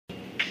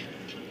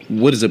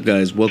What is up,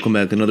 guys? Welcome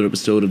back. Another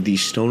episode of the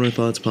Stoner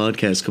Thoughts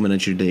podcast coming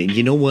at you today. And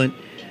you know what?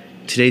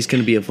 Today's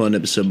going to be a fun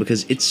episode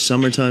because it's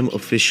summertime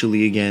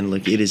officially again.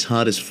 Like, it is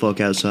hot as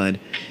fuck outside.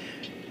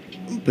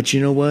 But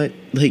you know what?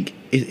 Like,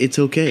 it's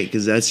okay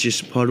because that's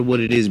just part of what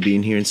it is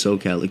being here in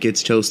SoCal. It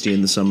gets toasty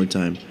in the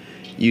summertime.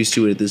 Used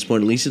to it at this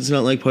point. At least it's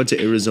not like parts of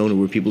Arizona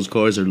where people's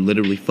cars are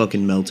literally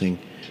fucking melting.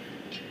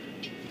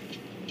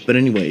 But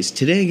anyways,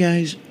 today,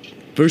 guys,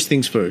 first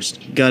things first,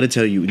 gotta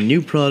tell you,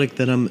 new product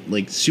that I'm,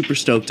 like, super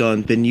stoked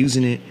on. Been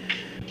using it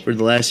for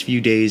the last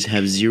few days,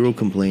 have zero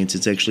complaints.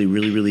 It's actually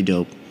really, really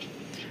dope.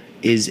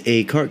 Is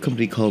a cart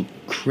company called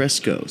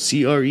Cresco,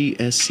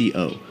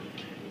 Cresco.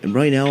 And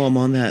right now I'm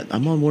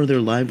on one of their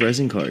live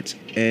resin carts.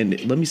 And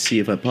let me see,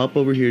 if I pop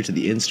over here to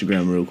the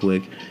Instagram real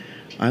quick,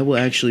 I will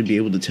actually be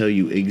able to tell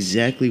you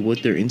exactly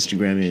what their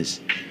Instagram is.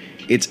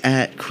 It's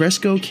at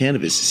Cresco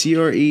Cannabis,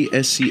 Cresco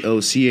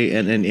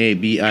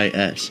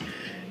Cannabis.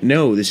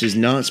 No, this is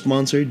not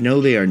sponsored. No,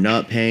 they are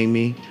not paying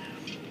me.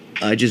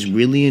 I just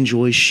really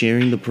enjoy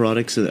sharing the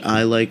products that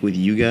I like with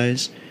you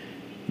guys,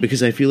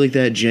 because I feel like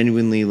that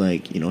genuinely,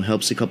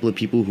 helps a couple of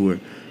people who are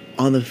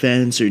on the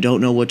fence or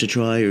don't know what to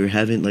try or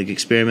haven't,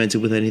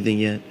 experimented with anything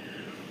yet.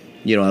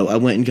 You know, I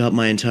went and got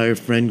my entire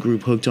friend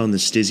group hooked on the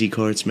Stizzy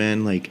carts,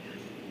 man.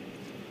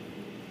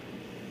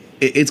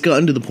 It's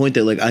gotten to the point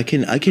that, I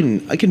can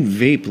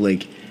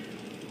vape,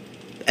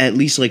 at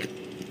least,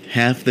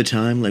 half the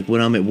time,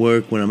 when I'm at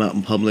work, when I'm out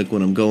in public,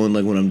 when I'm going,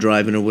 when I'm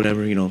driving or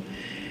whatever, and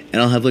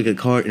I'll have, a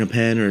cart and a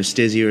pen or a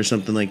Stizzy or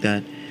something like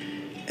that,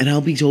 and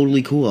I'll be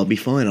totally cool. I'll be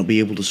fine. I'll be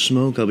able to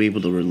smoke. I'll be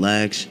able to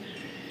relax.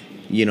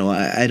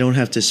 I don't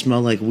have to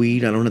smell like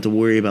weed. I don't have to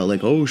worry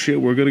about, oh,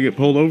 shit, we're gonna get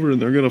pulled over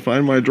and they're gonna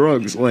find my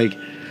drugs.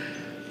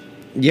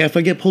 Yeah, if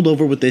I get pulled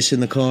over with this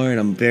in the car and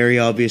I'm very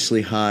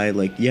obviously high,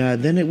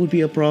 then it would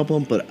be a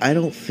problem, but I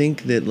don't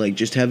think that,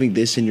 just having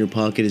this in your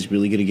pocket is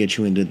really gonna get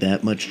you into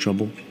that much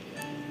trouble.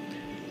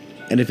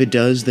 And if it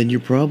does, then you're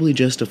probably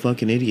just a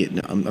fucking idiot.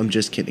 No, I'm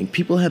just kidding.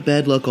 People have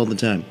bad luck all the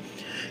time.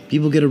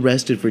 People get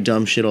arrested for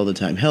dumb shit all the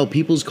time. Hell,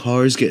 people's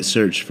cars get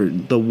searched for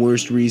the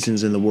worst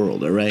reasons in the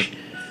world, alright?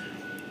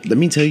 Let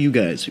me tell you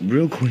guys,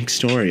 real quick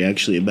story,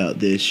 actually, about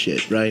this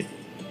shit, right?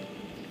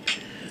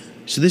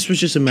 So this was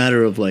just a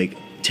matter of,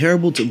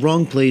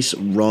 wrong place,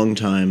 wrong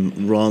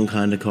time, wrong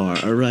kind of car,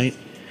 alright?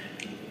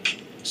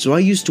 So I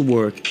used to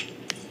work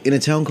in a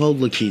town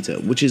called La Quinta,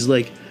 which is,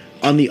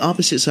 on the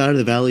opposite side of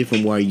the valley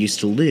from where I used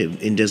to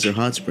live in Desert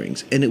Hot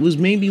Springs. And it was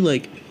maybe, a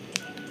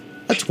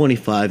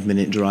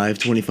 25-minute drive,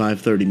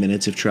 25, 30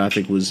 minutes if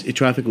traffic was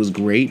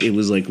great. It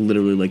was,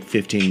 literally,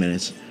 15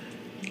 minutes.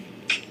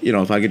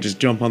 If I could just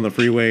jump on the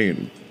freeway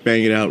and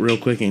bang it out real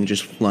quick and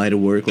just fly to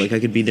work, I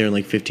could be there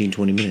in, 15,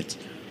 20 minutes.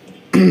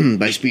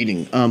 By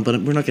speeding, but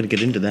we're not going to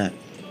get into that.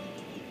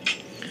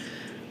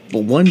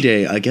 But one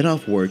day, I get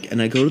off work, and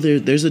I go to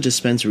there's a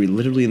dispensary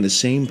literally in the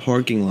same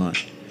parking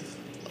lot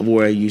of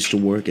where I used to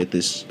work at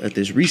this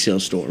resale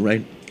store,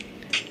 right?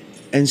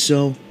 And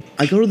so,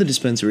 I go to the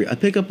dispensary, I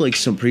pick up,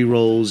 some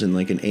pre-rolls and,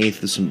 an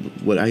eighth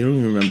of I don't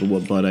even remember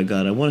what bud I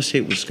got. I want to say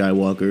it was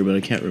Skywalker, but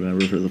I can't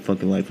remember for the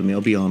fucking life of me,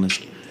 I'll be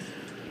honest.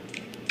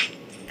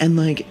 And,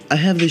 I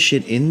have this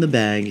shit in the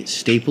bag,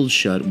 stapled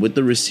shut, with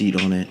the receipt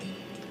on it.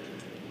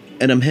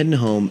 And I'm heading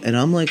home, and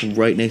I'm,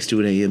 right next to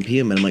an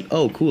AM/PM, and I'm like,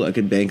 oh, cool, I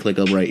could bank,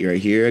 right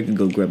here. I could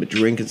go grab a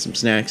drink and some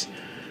snacks,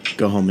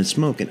 go home and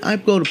smoke. And I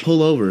go to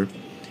pull over,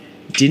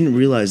 didn't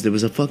realize there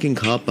was a fucking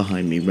cop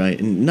behind me, right?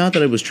 And not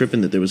that I was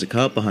tripping that there was a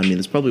cop behind me.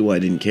 That's probably why I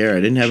didn't care.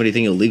 I didn't have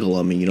anything illegal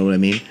on me, you know what I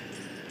mean?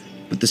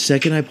 But the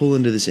second I pull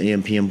into this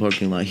AM/PM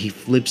parking lot, he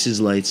flips his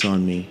lights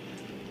on me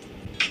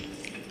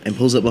and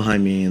pulls up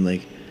behind me,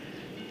 and,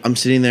 I'm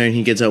sitting there, and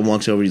he gets out and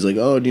walks over. He's like,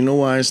 oh, do you know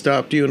why I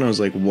stopped you? And I was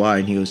like, why?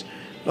 And he goes,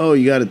 oh,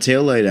 you got a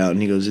taillight out.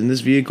 And he goes, and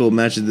this vehicle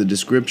matches the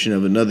description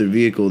of another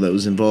vehicle that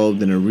was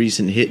involved in a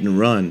recent hit and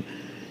run.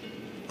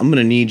 I'm going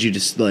to need you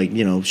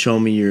to, show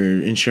me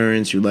your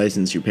insurance, your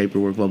license, your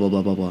paperwork, blah, blah,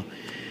 blah, blah, blah.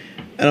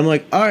 And I'm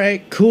like, all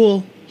right,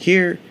 cool.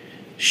 Here,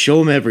 show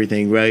him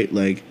everything, right?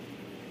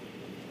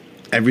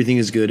 Everything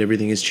is good.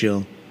 Everything is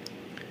chill.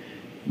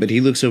 But he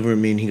looks over at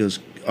me and he goes,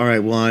 all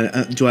right,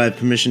 well, do I have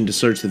permission to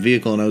search the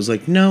vehicle? And I was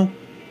like, no.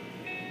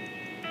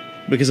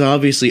 Because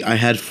obviously I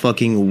had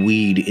fucking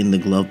weed in the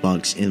glove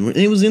box, and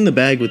it was in the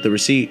bag with the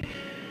receipt.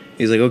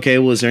 He's like, okay,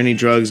 well, is there any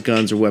drugs,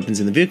 guns, or weapons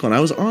in the vehicle? And I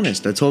was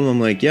honest. I told him, I'm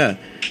like, yeah,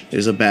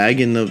 there's a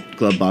bag in the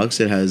glove box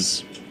that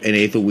has an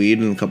eighth of weed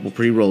and a couple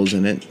pre-rolls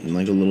in it, and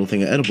a little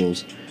thing of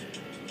edibles.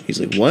 He's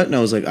like, what? And I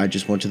was like, I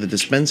just went to the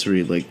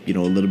dispensary, a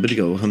little bit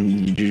ago.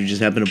 You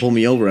just happened to pull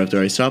me over after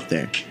I stopped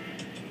there.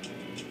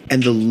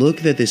 And the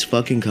look that this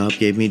fucking cop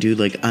gave me, dude,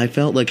 I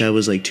felt like I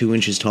was, 2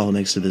 inches tall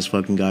next to this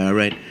fucking guy,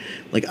 alright?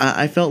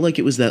 I felt like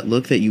it was that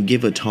look that you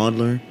give a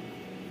toddler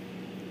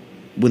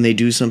when they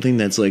do something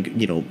that's,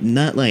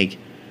 not,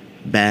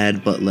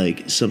 bad,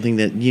 but, something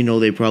that,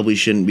 they probably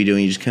shouldn't be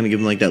doing. You just kind of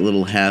give them, that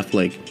little half,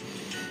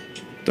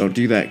 don't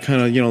do that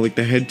kind of,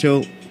 the head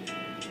tilt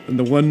and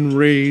the one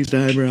raised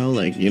eyebrow,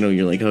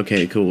 you're like,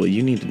 okay, cool, well,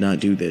 you need to not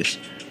do this.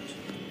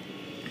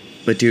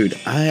 But dude,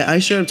 I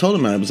should have told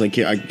him. I was like,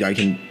 yeah, I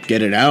can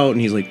get it out.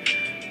 And he's like,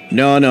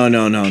 No, no,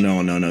 no, no,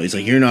 no, no, no. He's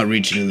like, you're not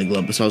reaching in the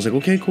glove box. So I was like,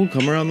 okay, cool.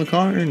 Come around the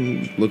car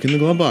and look in the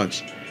glove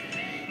box.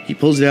 He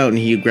pulls it out and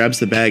he grabs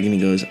the bag and he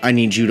goes, I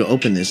need you to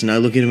open this. And I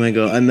look at him and I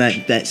go, and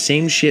that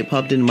same shit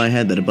popped into my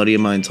head that a buddy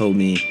of mine told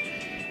me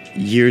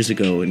years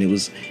ago. And it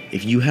was,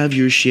 if you have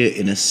your shit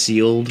in a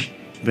sealed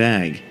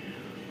bag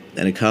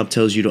and a cop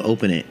tells you to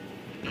open it,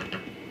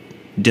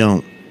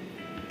 don't.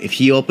 If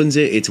he opens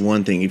it, it's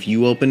one thing. If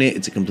you open it,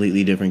 it's a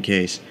completely different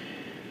case.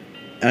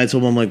 And I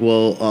told him, I'm like,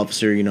 well,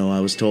 officer, I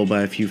was told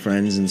by a few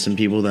friends and some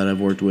people that I've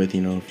worked with,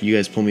 if you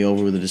guys pull me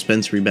over with a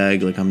dispensary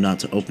bag, like, I'm not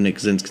to open it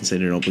because then it's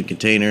considered an open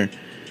container.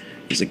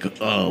 He's like,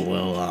 oh,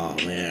 well, oh,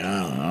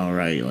 man, all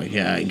right. Like,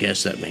 yeah, I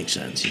guess that makes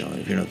sense.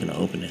 If you're not going to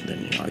open it,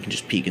 then, I can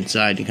just peek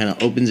inside. He kind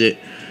of opens it.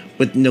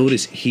 But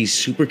notice, he's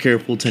super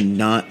careful to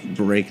not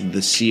break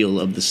the seal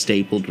of the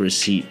stapled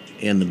receipt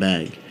in the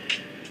bag.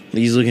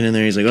 He's looking in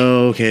there, he's like,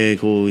 oh, okay,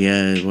 cool,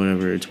 yeah,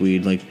 whatever, it's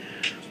weed, like...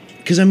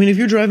 Because, if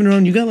you're driving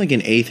around, you got, like,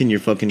 an eighth in your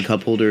fucking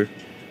cup holder.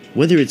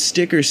 Whether it's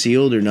sticker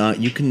sealed or not,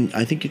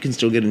 I think you can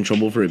still get in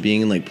trouble for it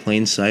being in, like,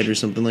 plain sight or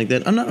something like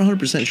that. I'm not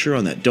 100% sure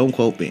on that. Don't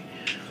quote me.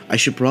 I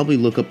should probably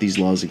look up these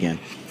laws again.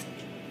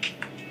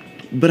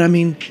 But,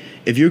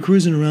 if you're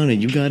cruising around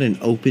and you got an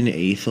open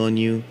eighth on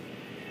you,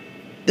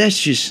 that's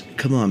just...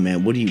 Come on,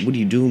 man. What are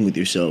you doing with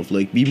yourself?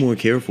 Like, be more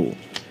careful.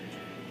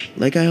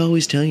 Like I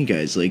always tell you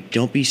guys, like,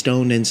 don't be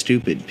stoned and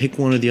stupid. Pick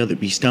one or the other.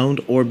 Be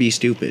stoned or be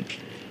stupid.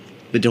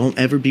 But don't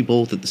ever be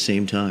both at the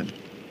same time.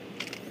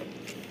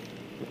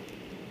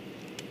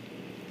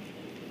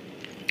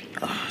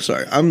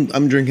 Sorry, I'm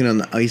drinking on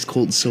the ice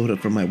cold soda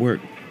from my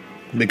work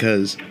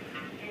because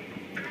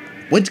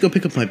went to go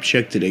pick up my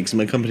check today because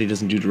my company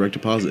doesn't do direct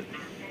deposit,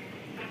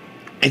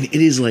 and it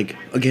is like,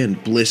 again,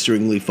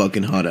 blisteringly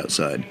fucking hot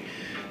outside.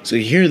 So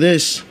you hear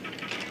this,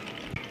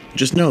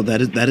 just know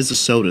that is a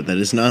soda. That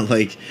is not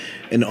like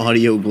an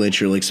audio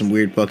glitch or like some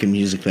weird fucking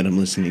music that I'm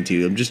listening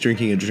to. I'm just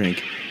drinking a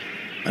drink.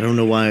 I don't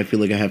know why I feel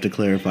like I have to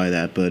clarify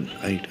that, but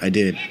I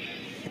did.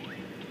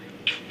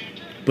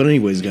 But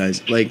anyways,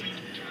 guys, like,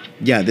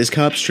 yeah, this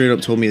cop straight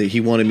up told me that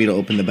he wanted me to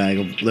open the bag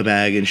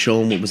and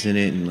show him what was in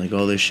it and like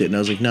all this shit, and I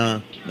was like,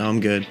 nah, I'm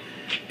good.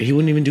 And he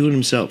wouldn't even do it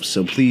himself.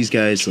 So please,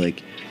 guys,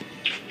 like,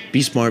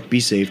 be smart, be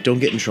safe, don't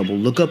get in trouble.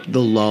 Look up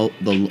the law.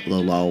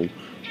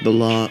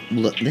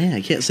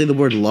 I can't say the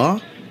word law.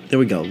 There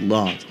we go,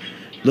 laws.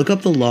 Look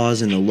up the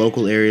laws in the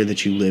local area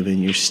that you live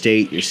in, your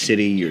state, your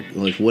city, your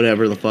like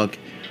whatever the fuck.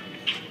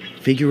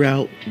 Figure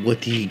out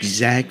what the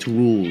exact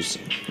rules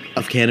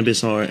of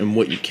cannabis are and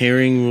what your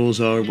carrying rules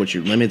are, what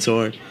your limits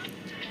are,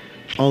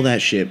 all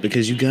that shit,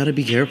 because you gotta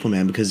be careful,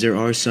 man, because there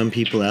are some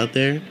people out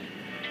there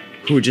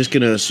who are just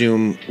gonna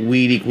assume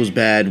weed equals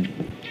bad,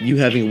 you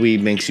having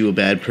weed makes you a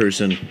bad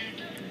person.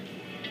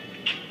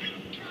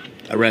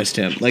 Arrest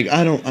him. Like,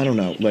 I don't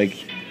know,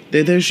 like,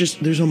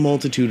 there's a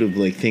multitude of,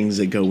 like, things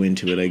that go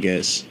into it, I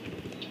guess.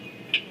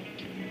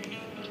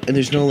 And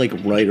there's no, like,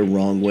 right or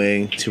wrong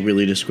way to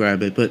really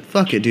describe it, but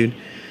fuck it, dude.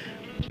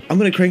 I'm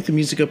gonna crank the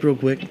music up real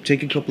quick,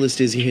 take a couple of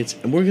stizzy hits,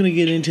 and we're gonna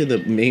get into the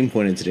main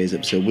point of today's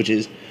episode, which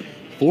is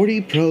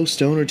 40 pro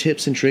stoner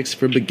tips and tricks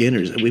for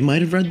beginners. We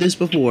might have read this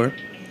before,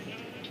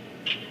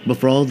 but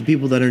for all the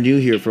people that are new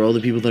here, for all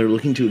the people that are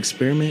looking to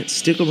experiment,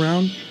 stick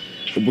around,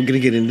 and we're gonna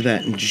get into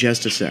that in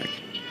just a sec.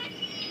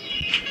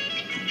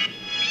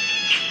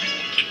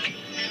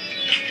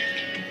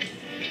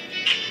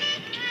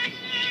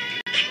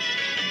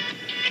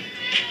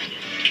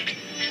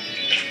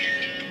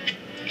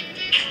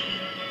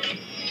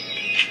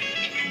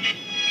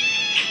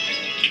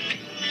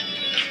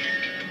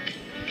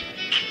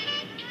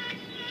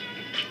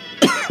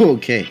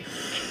 Okay.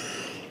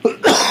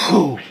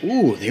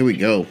 Ooh, there we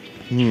go.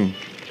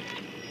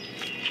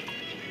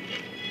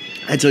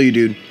 I tell you,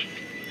 dude,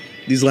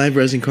 these live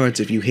resin carts,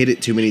 if you hit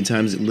it too many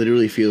times, it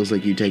literally feels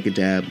like you take a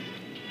dab.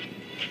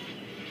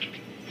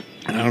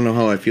 I don't know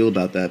how I feel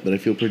about that, but I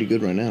feel pretty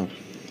good right now.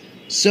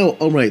 So,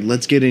 alright,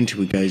 let's get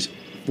into it, guys.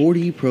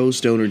 40 pro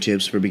stoner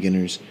tips for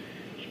beginners.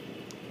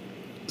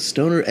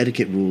 Stoner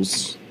etiquette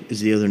rules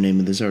is the other name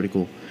of this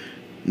article.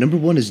 Number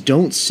 1 is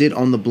don't sit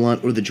on the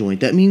blunt or the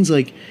joint. That means,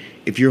 like,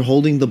 if you're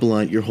holding the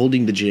blunt, you're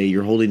holding the J,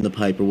 you're holding the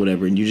pipe or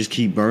whatever, and you just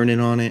keep burning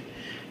on it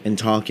and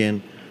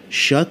talking,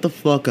 shut the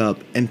fuck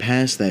up and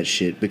pass that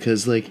shit,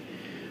 because, like,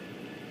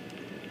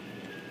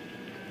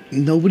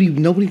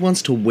 nobody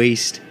wants to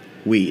waste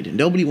weed.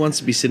 Nobody wants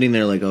to be sitting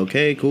there like,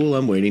 okay, cool,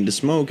 I'm waiting to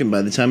smoke, and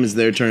by the time it's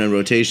their turn on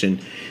rotation,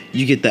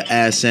 you get the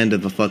ass end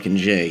of a fucking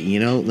J, you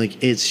know?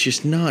 Like, it's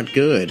just not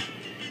good.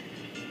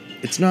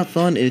 It's not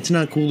fun, and it's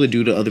not cool to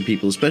do to other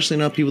people, especially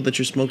not people that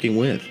you're smoking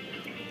with.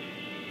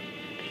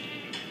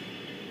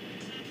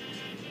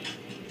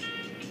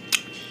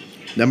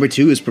 Number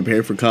 2 is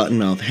prepare for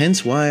cottonmouth,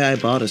 hence why I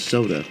bought a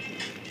soda.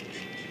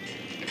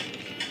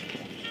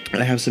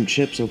 I have some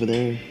chips over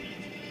there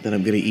that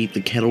I'm going to eat,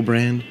 the Kettle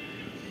brand.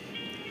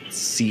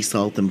 Sea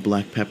salt and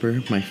black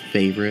pepper, my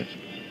favorite.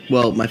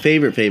 Well, my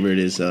favorite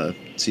is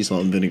sea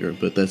salt and vinegar,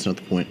 but that's not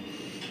the point.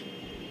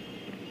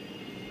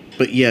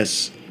 But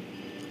yes,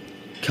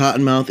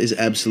 cottonmouth is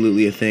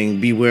absolutely a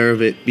thing. Beware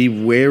of it. Be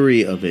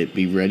wary of it.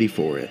 Be ready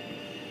for it.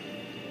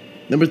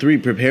 Number 3,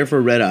 prepare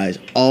for red eyes.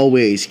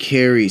 Always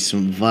carry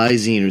some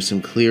Visine or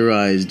some Clear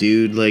Eyes,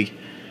 dude. Like,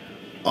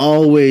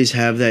 always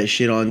have that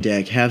shit on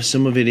deck. Have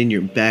some of it in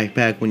your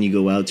backpack when you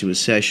go out to a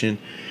session.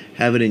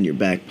 Have it in your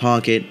back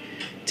pocket.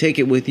 Take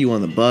it with you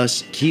on the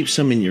bus. Keep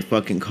some in your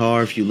fucking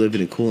car if you live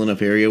in a cool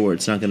enough area where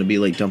it's not going to be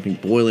like dumping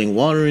boiling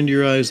water into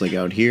your eyes like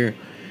out here.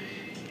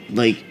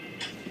 Like,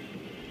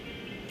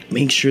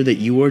 make sure that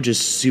you are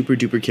just super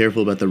duper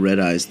careful about the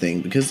red eyes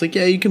thing. Because, like,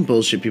 yeah, you can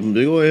bullshit people and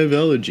be like, oh, I have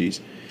allergies.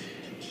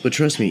 But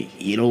trust me,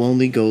 it'll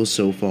only go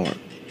so far.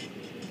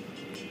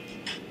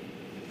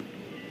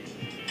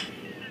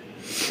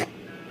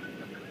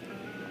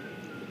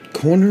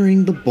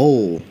 Cornering the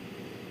bowl.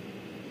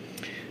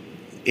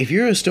 If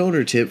you're a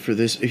stoner tip for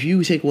this, if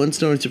you take one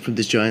stoner tip from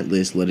this giant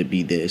list, let it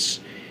be this.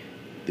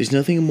 There's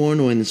nothing more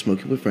annoying than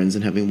smoking with friends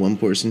and having one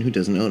person who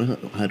doesn't know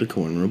how to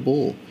corner a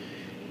bowl.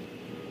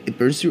 It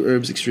burns through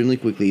herbs extremely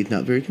quickly. It's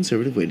not a very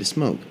conservative way to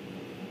smoke.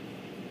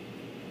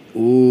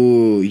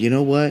 Ooh, you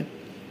know what?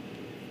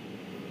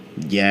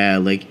 Yeah,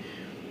 like,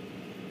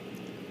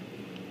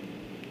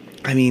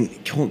 I mean,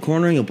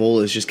 cornering a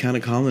bowl is just kind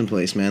of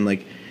commonplace, man.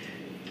 Like,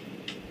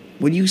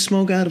 when you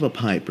smoke out of a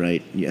pipe,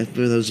 right?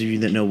 For those of you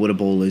that know what a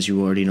bowl is,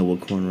 you already know what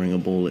cornering a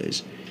bowl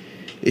is.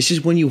 It's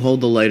just when you hold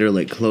the lighter,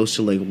 like, close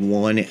to, like,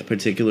 one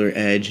particular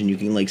edge, and you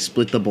can, like,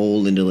 split the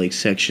bowl into, like,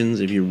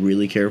 sections if you're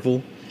really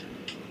careful.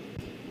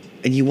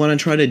 And you want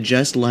to try to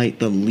just light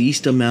the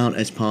least amount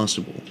as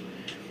possible.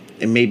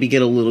 And maybe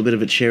get a little bit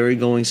of a cherry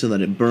going so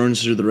that it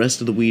burns through the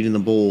rest of the weed in the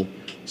bowl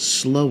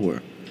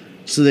slower.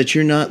 So that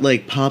you're not,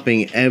 like,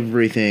 popping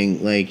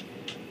everything, like,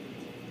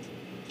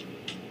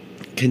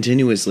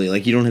 continuously.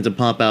 Like, you don't have to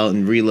pop out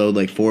and reload,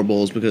 like, 4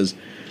 bowls because,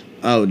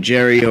 oh,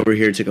 Jerry over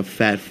here took a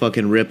fat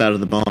fucking rip out of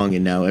the bong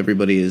and now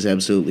everybody is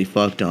absolutely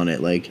fucked on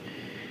it. Like,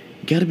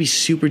 you gotta be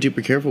super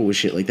duper careful with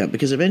shit like that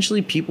because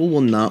eventually people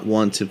will not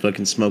want to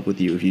fucking smoke with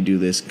you if you do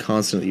this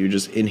constantly. You're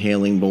just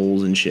inhaling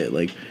bowls and shit.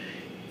 Like,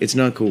 it's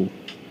not cool.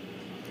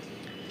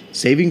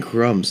 Saving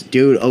crumbs.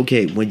 Dude,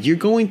 okay, when you're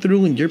going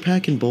through and you're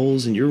packing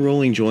bowls and you're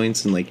rolling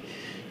joints and, like,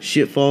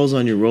 shit falls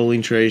on your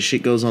rolling tray,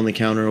 shit goes on the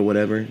counter or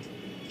whatever,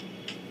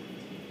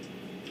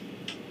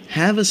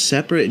 have a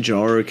separate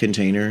jar or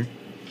container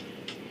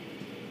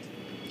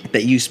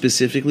that you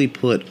specifically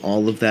put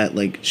all of that,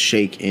 like,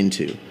 shake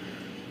into.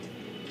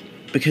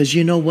 Because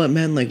you know what,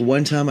 man? Like,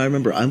 one time I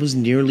remember I was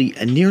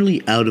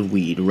nearly out of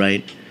weed,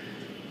 right?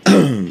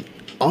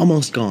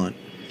 Almost gone.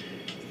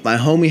 My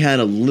homie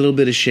had a little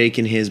bit of shake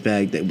in his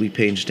bag that we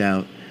pinched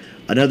out.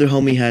 Another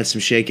homie had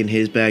some shake in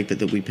his bag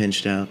that we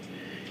pinched out.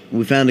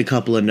 We found a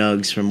couple of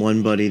nugs from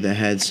one buddy that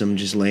had some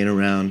just laying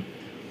around.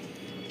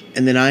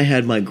 And then I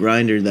had my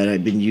grinder that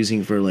I'd been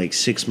using for like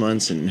 6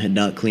 months and had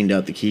not cleaned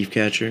out the keef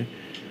catcher.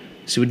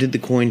 So we did the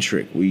coin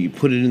trick. We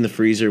put it in the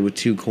freezer with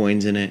 2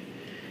 coins in it.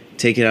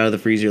 Take it out of the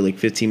freezer like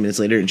 15 minutes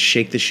later and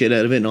shake the shit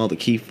out of it and all the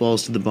keef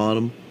falls to the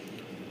bottom.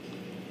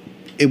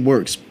 It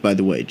works, by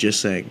the way, just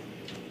saying.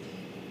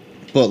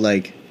 But,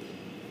 like,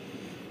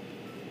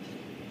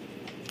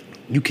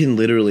 you can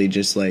literally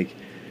just, like,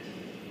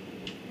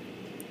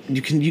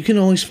 you can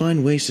always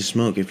find ways to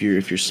smoke if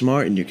you're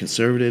smart and you're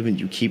conservative and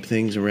you keep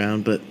things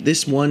around. But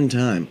this one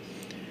time,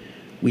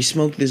 we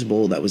smoked this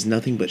bowl that was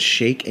nothing but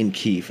shake and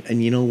keef.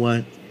 And you know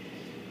what?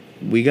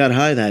 We got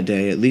high that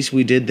day. At least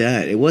we did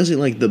that. It wasn't,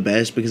 like, the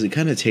best because it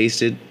kind of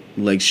tasted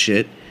like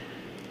shit.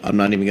 I'm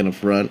not even gonna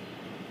front.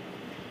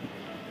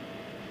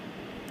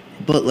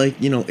 But,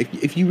 like, you know,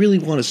 if you really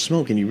want to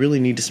smoke and you really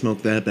need to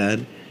smoke that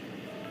bad,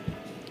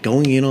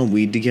 going in on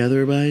weed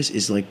together, guys,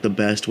 is, like, the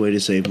best way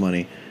to save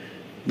money.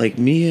 Like,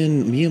 me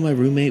and my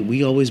roommate,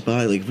 we always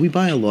buy, like, if we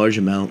buy a large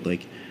amount,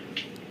 like,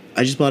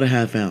 I just bought a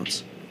 ½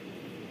 ounce.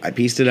 I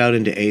pieced it out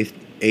into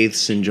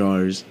eighths and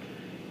jars.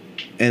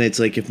 And it's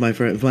like, if my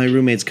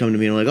roommates come to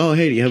me and are like, oh,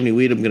 hey, do you have any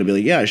weed? I'm going to be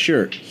like, yeah,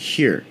 sure,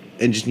 here.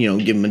 And just, you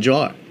know, give them a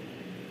jar.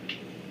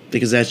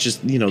 Because that's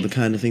just, you know, the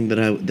kind of thing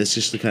that's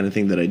just the kind of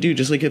thing that I do.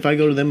 Just like if I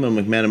go to them, I'm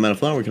like, man, I'm out of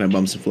flour, can I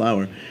bum some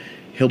flour?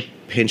 He'll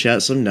pinch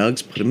out some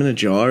nugs, put them in a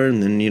jar,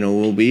 and then, you know,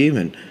 we'll be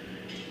even.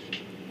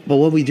 But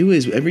what we do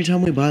is, every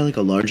time we buy, like,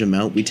 a large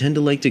amount, we tend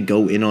to like to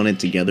go in on it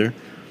together.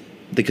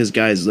 Because,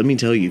 guys, let me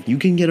tell you, if you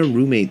can get a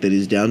roommate that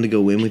is down to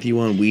go in with you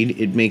on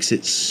weed, it makes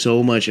it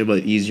so much of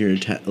an easier,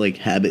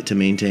 habit to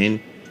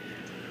maintain.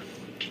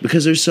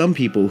 Because there's some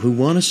people who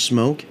want to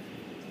smoke,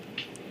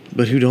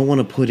 but who don't want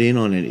to put in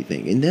on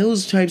anything. And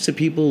those types of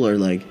people are,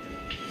 like,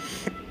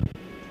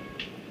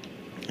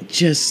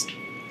 just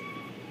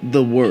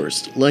the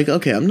worst. Like,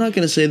 okay, I'm not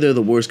going to say they're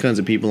the worst kinds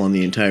of people on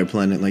the entire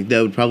planet. Like,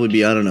 that would probably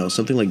be, I don't know,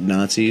 something like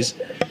Nazis.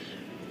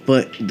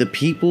 But the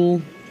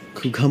people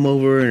who come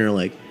over and are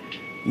like,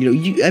 you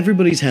know,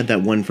 everybody's had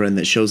that one friend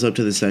that shows up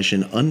to the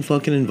session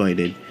unfucking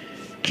invited,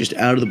 just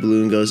out of the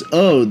blue and goes,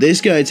 oh, this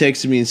guy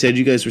texted me and said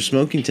you guys were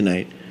smoking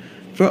tonight.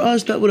 For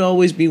us, that would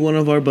always be one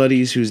of our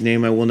buddies whose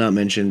name I will not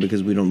mention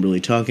because we don't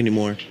really talk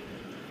anymore.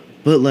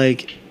 But,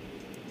 like,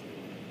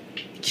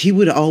 he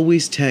would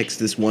always text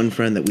this one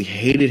friend that we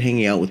hated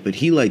hanging out with, but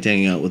he liked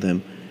hanging out with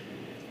him,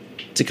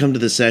 to come to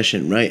the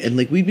session, right? And,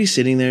 like, we'd be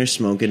sitting there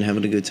smoking,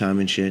 having a good time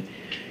and shit.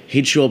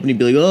 he'd show up and he'd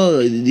be like,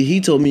 oh,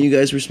 he told me you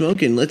guys were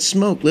smoking. Let's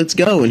smoke. Let's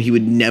go. And he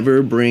would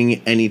never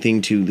bring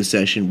anything to the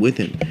session with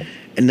him.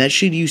 And that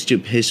shit used to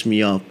piss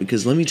me off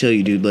because let me tell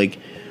you, dude, like,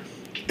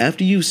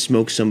 after you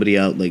smoke somebody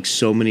out, like,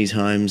 so many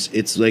times,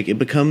 it's like,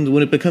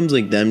 when it becomes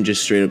like them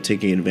just straight up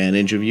taking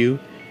advantage of you,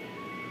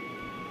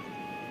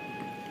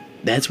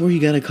 that's where you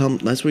gotta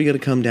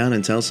come down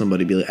and tell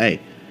somebody, be like, hey,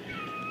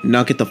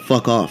 knock it the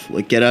fuck off.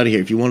 Like, get out of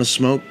here. If you want to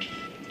smoke,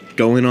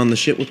 go in on the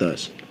shit with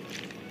us.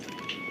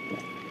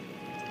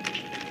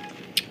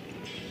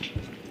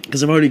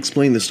 Because I've already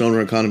explained the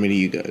stoner economy to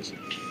you guys.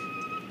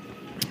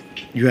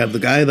 You have the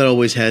guy that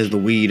always has the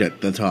weed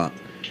at the top.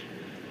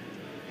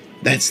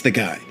 That's the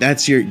guy.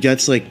 That's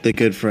like the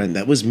good friend.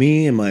 That was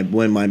me and my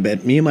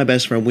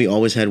best friend, we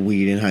always had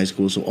weed in high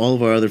school. So all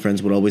of our other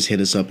friends would always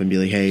hit us up and be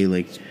like, hey,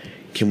 like,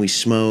 can we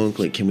smoke?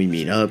 Like, can we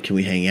meet up? Can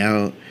we hang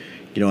out?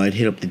 You know, I'd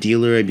hit up the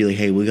dealer. I'd be like,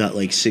 hey, we got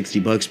like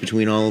 $60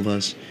 between all of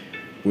us.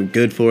 We're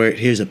good for it.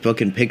 Here's a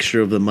fucking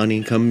picture of the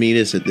money. Come meet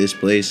us at this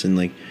place. And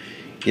like,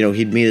 you know,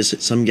 he'd meet us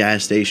at some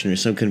gas station or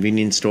some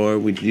convenience store.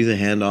 We'd do the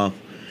handoff.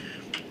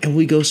 And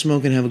we'd go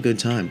smoke and have a good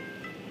time.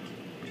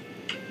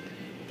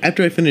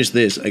 After I finish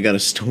this, I got a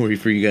story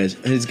for you guys.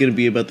 And it's going to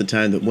be about the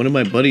time that one of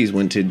my buddies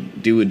went to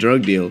do a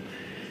drug deal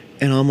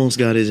and almost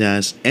got his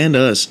ass and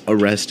us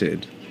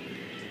arrested.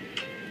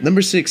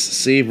 Number 6,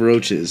 save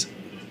roaches.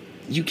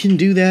 You can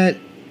do that,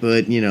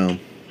 but, you know,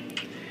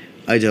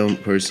 I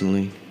don't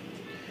personally.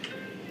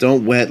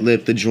 Don't wet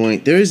lip the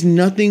joint. There is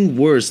nothing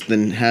worse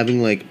than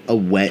having, like, a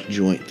wet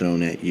joint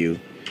thrown at you.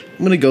 I'm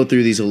going to go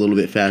through these a little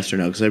bit faster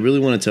now because I really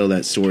want to tell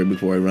that story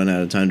before I run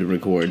out of time to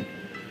record.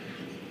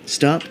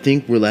 Stop,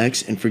 think,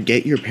 relax, and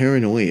forget your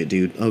paranoia,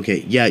 dude.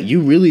 Okay, yeah,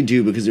 you really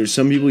do, because there's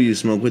some people you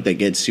smoke with that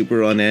get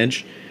super on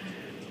edge,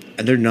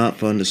 and they're not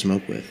fun to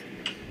smoke with.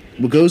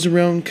 What goes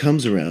around,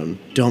 comes around.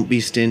 Don't be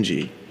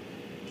stingy.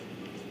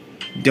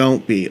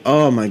 Don't be.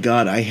 Oh my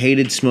god, I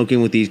hated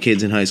smoking with these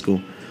kids in high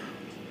school.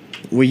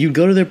 Where you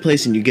go to their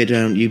place and you get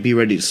down, you'd be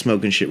ready to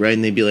smoke and shit, right?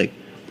 And they'd be like,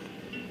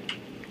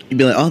 you'd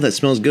be like, oh, that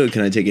smells good,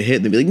 can I take a hit?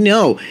 And they'd be like,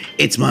 no,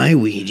 it's my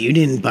weed, you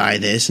didn't buy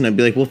this. And I'd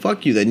be like, well,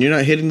 fuck you then, you're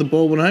not hitting the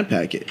bowl when I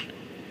pack it.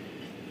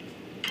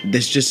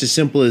 That's just as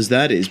simple as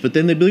that is. But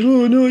then they'd be like,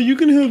 oh, no, you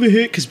can have a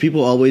hit, because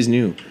people always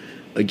knew.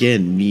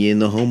 Again, me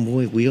and the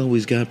homeboy, we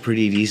always got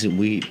pretty decent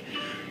weed.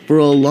 For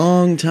a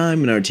long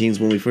time in our teens,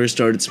 when we first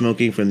started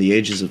smoking from the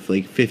ages of,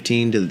 like,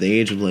 15 to the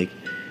age of, like,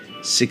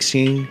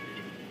 16.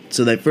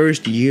 So that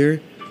first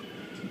year,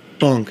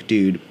 bunk,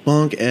 dude.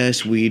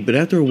 Bunk-ass weed. But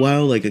after a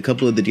while, like, a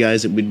couple of the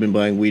guys that we'd been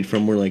buying weed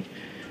from were like,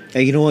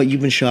 hey, you know what? You've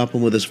been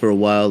shopping with us for a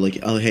while. Like,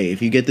 oh, hey,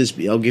 if you get this,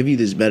 I'll give you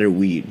this better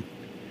weed.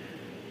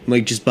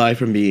 Like, just buy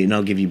from me and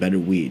I'll give you better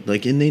weed.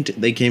 Like, and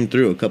they came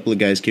through. A couple of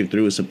guys came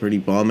through with some pretty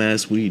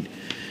bomb-ass weed.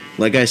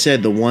 Like I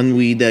said, the one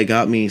weed that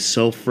got me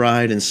so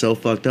fried and so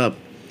fucked up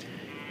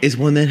is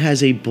one that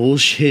has a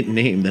bullshit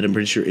name that I'm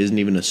pretty sure isn't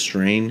even a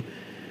strain.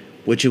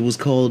 Which it was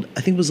called,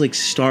 I think it was like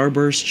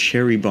Starburst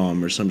Cherry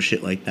Bomb or some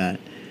shit like that.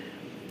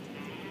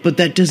 But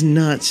that does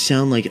not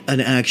sound like an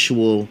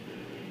actual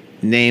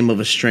name of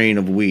a strain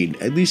of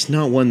weed. At least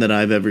not one that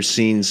I've ever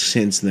seen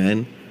since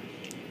then.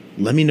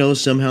 Let me know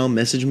somehow.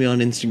 Message me on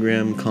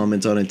Instagram.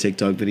 Comment on a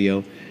TikTok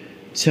video.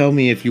 Tell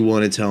me if you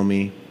want to tell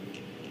me.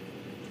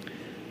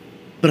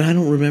 But I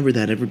don't remember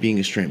that ever being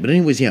a strain. But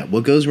anyways, yeah.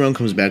 What goes around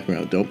comes back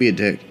around. Don't be a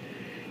dick.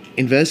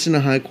 Invest in a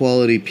high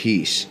quality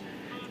piece.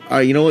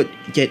 Alright, you know what?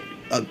 Get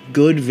a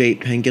good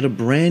vape pen. Get a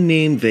brand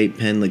name vape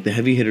pen. Like the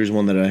Heavy Hitters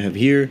one that I have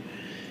here.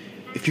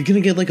 If you're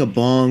gonna get like a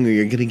bong or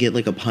you're gonna get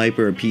like a pipe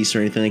or a piece or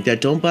anything like that,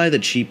 don't buy the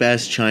cheap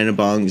ass China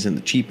bongs and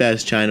the cheap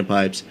ass China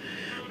pipes,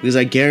 because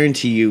I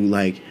guarantee you,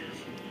 like,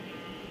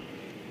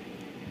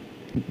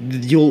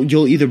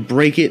 you'll either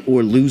break it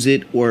or lose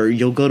it, or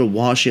you'll go to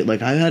wash it.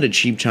 Like, I had a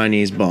cheap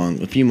Chinese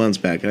bong a few months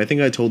back, and I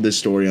think I told this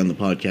story on the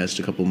podcast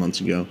a couple months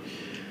ago.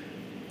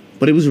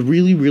 But it was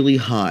really, really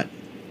hot,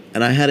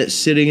 and I had it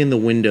sitting in the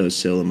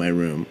windowsill in my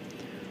room.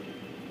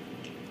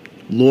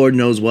 Lord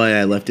knows why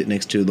I left it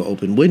next to the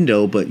open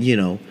window, but, you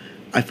know,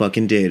 I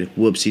fucking did.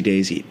 Whoopsie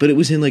daisy. But it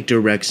was in, like,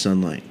 direct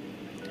sunlight.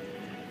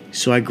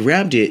 So I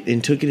grabbed it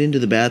and took it into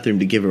the bathroom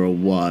to give her a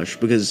wash,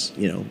 because,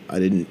 you know,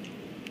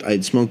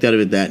 I'd smoked out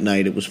of it that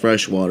night. It was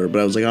fresh water, but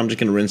I was like, I'm just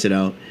going to rinse it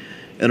out,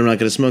 and I'm not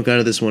going to smoke out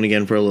of this one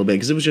again for a little bit,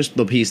 because it was just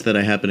the piece that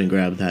I happened to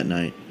grab that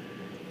night.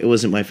 It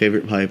wasn't my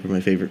favorite pipe or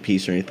my favorite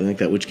piece or anything like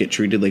that, which get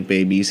treated like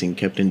babies and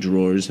kept in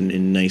drawers and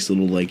in nice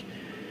little, like,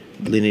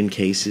 linen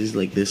cases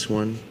like this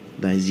one.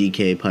 That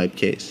ZK pipe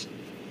case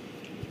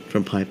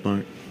from Pipe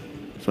Mart.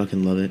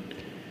 Fucking love it.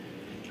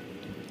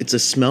 It's a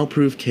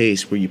smell-proof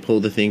case where you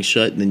pull the thing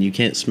shut and then you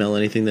can't smell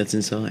anything that's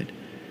inside.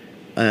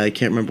 I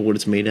can't remember what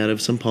it's made out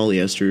of. Some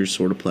polyester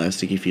sort of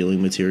plasticky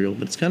feeling material,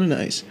 but it's kind of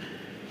nice.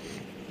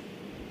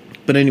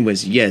 But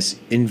anyways, yes,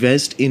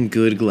 invest in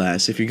good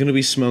glass. If you're going to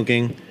be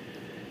smoking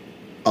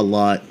a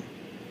lot,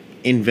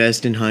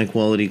 invest in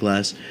high-quality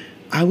glass.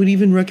 I would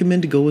even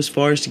recommend to go as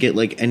far as to get,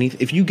 like,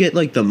 if you get,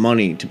 like, the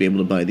money to be able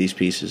to buy these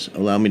pieces.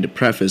 Allow me to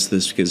preface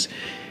this, because,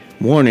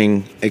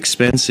 warning,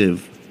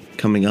 expensive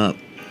coming up.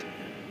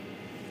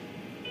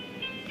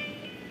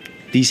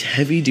 these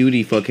heavy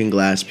duty fucking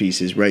glass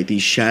pieces, right?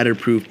 These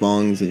shatterproof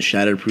bongs and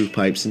shatterproof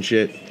pipes and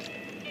shit.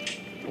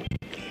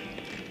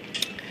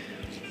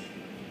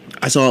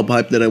 I saw a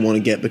pipe that I want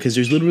to get because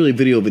there's literally a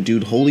video of a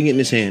dude holding it in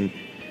his hand,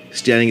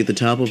 standing at the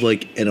top of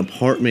like an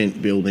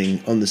apartment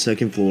building on the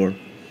second floor.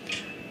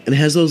 And it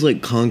has those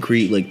like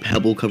concrete, like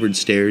pebble covered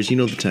stairs. You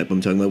know the type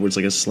I'm talking about, where it's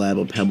like a slab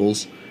of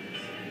pebbles.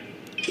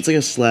 It's like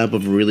a slab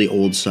of really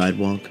old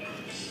sidewalk.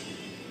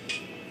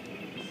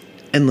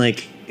 And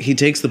like, he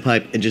takes the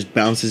pipe and just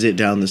bounces it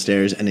down the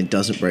stairs and it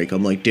doesn't break.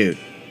 I'm like, dude,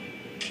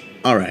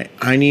 alright,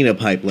 I need a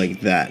pipe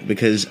like that.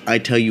 Because I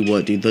tell you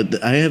what, dude,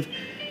 I have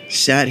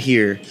sat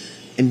here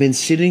and been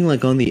sitting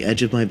like on the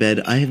edge of my bed.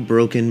 I have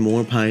broken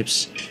more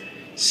pipes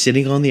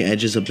sitting on the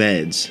edges of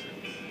beds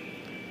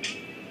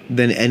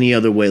than any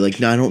other way.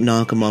 Like, I don't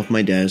knock them off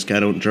my desk. I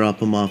don't drop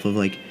them off of,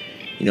 like,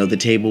 you know, the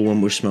table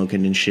when we're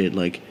smoking and shit.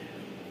 Like,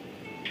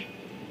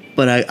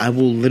 but I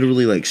will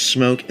literally, like,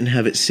 smoke and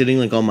have it sitting,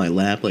 like, on my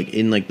lap, like,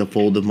 in, like, the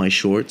fold of my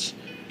shorts.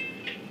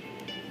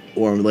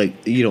 Or, like,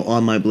 you know,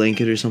 on my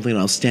blanket or something. And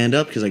I'll stand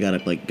up because I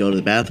gotta, like, go to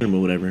the bathroom or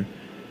whatever.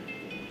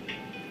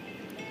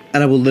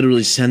 And I will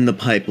literally send the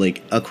pipe,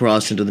 like,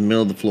 across into the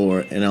middle of the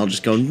floor. And I'll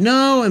just go,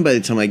 no! And by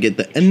the time I get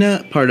the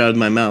 "nah" part out of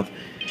my mouth,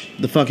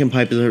 the fucking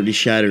pipe is already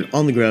shattered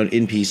on the ground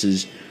in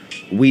pieces.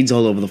 Weeds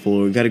all over the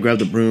floor. Gotta grab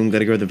the broom,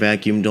 gotta grab the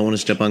vacuum, don't want to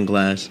step on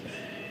glass.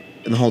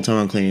 And the whole time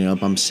I'm cleaning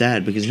up, I'm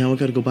sad because now I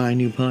gotta go buy a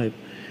new pipe.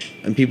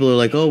 And people are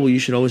like, oh, well, you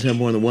should always have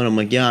more than one. I'm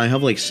like, yeah, I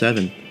have like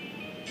 7.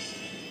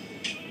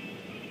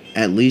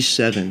 At least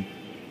 7.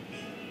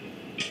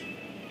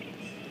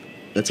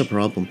 That's a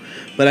problem.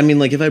 But I mean,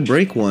 like, if I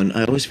break one,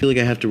 I always feel like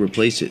I have to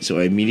replace it. So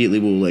I immediately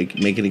will, like,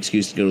 make an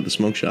excuse to go to the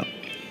smoke shop.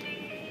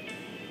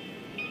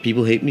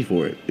 People hate me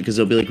for it because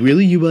they'll be like,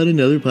 really, you bought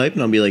another pipe?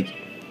 And I'll be like,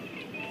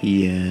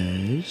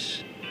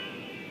 yes.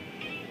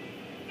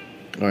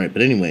 Alright,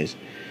 but anyways,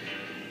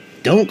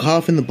 don't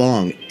cough in the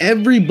bong.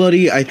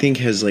 Everybody, I think,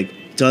 has,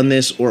 like, done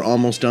this or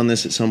almost done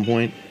this at some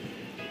point.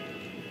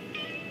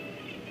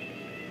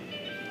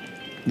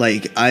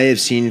 Like, I have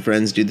seen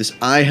friends do this.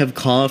 I have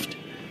coughed.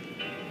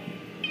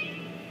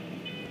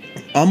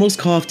 Almost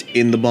coughed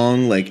in the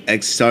bong. Like, I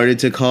started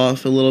to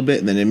cough a little bit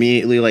and then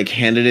immediately, like,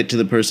 handed it to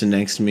the person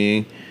next to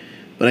me.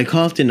 But I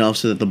coughed enough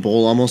so that the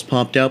bowl almost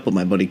popped out, but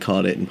my buddy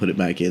caught it and put it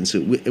back in. So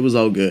it was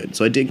all good.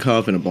 So I did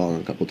cough in a bong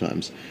a couple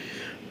times.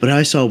 But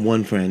I saw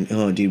one friend.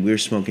 Oh, dude, we were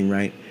smoking,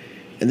 right?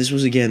 And this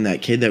was, again,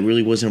 that kid that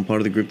really wasn't a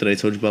part of the group that I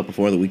told you about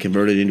before that we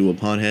converted into a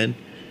pothead.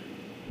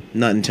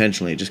 Not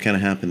intentionally. It just kind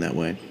of happened that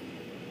way.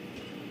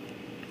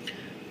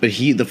 But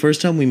the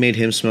first time we made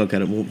him smoke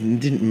out of... Well, we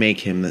didn't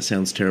make him. That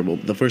sounds terrible.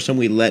 The first time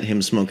we let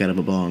him smoke out of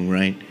a bong,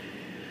 right?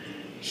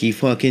 He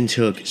fucking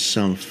took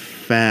some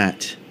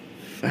fat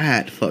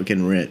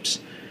fucking rips.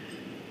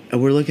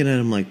 And we're looking at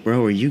him like,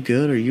 bro, are you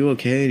good? Are you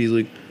okay? And he's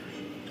like,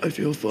 I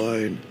feel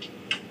fine.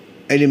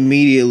 And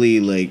immediately,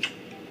 like,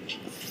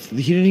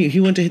 he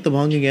went to hit the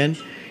bong again.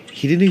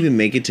 He didn't even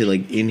make it to,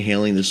 like,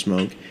 inhaling the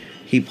smoke.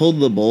 He pulled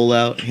the bowl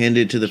out,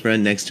 handed it to the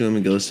friend next to him,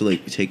 and goes to,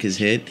 like, take his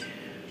hit.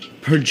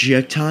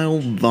 Projectile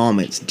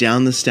vomits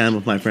down the stem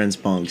of my friend's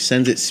bong,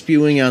 sends it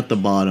spewing out the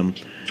bottom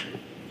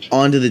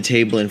onto the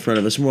table in front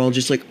of us. And we're all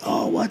just like,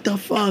 oh, what the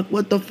fuck?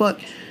 What the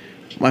fuck?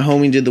 My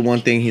homie did the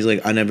one thing. He's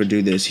like, I never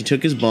do this. He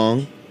took his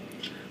bong,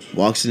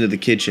 walks into the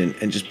kitchen,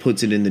 and just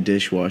puts it in the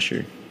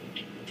dishwasher.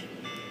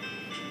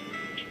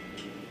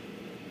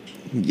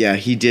 Yeah,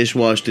 he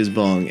dishwashed his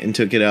bong and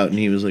took it out, and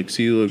he was like,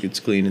 see, look, it's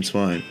clean, it's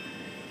fine.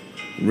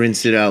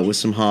 Rinsed it out with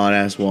some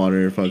hot-ass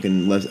water,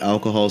 fucking left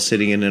alcohol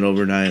sitting in it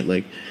overnight.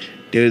 Like,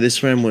 dude, this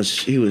friend was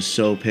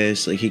so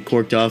pissed. Like, he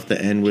corked off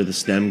the end where the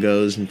stem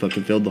goes and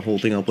fucking filled the whole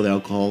thing up with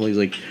alcohol. He's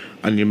like,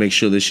 I need to make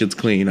sure this shit's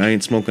clean. I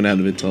ain't smoking out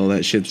of it till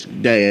that shit's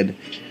dead.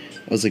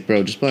 I was like,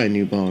 bro, just buy a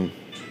new bong.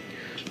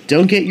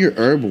 Don't get your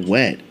herb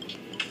wet.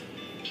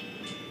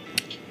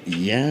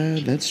 Yeah,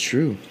 that's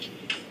true.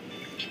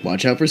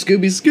 Watch out for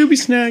Scooby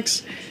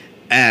snacks.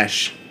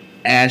 Ash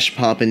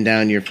popping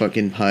down your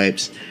fucking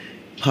pipes.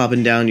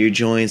 Popping down your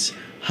joints.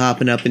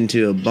 Hopping up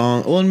into a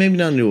bong. Well, maybe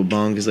not into a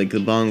bong, because, like, the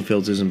bong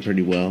filters them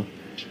pretty well.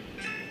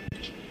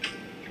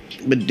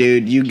 But,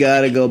 dude, you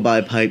gotta go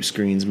buy pipe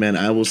screens, man.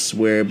 I will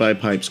swear by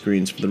pipe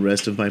screens for the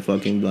rest of my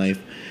fucking life.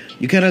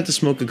 You kinda have to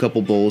smoke a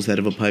couple bowls out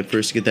of a pipe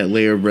first to get that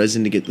layer of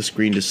resin to get the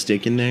screen to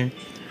stick in there.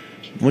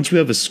 Once you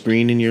have a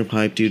screen in your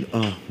pipe, dude,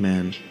 oh,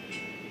 man.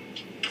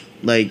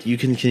 Like, you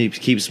can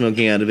keep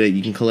smoking out of it.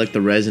 You can collect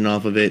the resin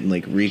off of it and,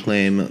 like,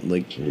 reclaim,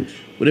 like,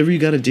 whatever you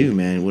gotta do,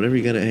 man. Whatever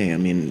you gotta, hey, I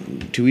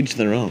mean, to each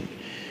their own.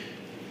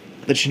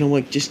 But you know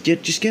what? Just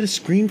get a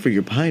screen for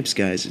your pipes,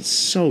 guys. It's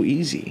so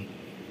easy.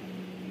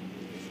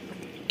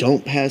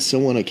 Don't pass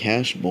someone a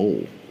cash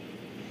bowl.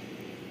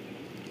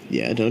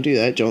 Yeah, don't do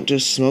that. Don't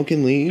just smoke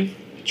and leave.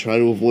 Try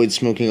to avoid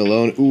smoking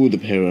alone. Ooh, the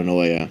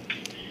paranoia.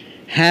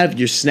 Have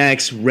your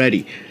snacks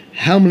ready.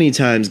 How many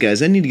times,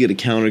 guys? I need to get a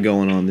counter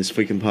going on this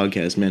freaking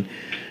podcast, man.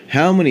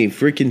 How many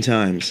freaking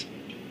times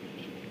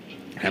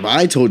have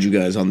I told you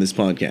guys on this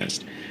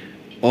podcast?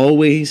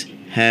 Always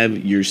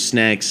have your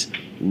snacks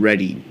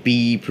ready.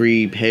 Be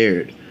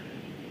prepared.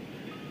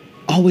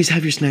 Always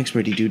have your snacks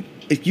ready, dude.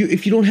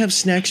 If you don't have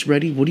snacks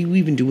ready, what are you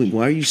even doing?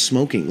 Why are you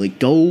smoking? Like,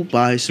 go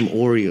buy some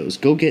Oreos.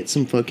 Go get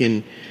some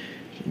fucking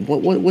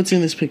what's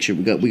in this picture?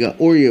 We got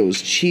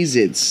Oreos,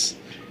 Cheez-Its,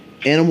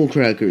 animal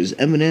crackers,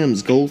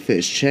 M&Ms,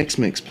 Goldfish, Chex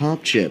Mix,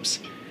 Pop Chips.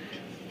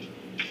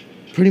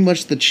 Pretty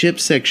much the chip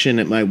section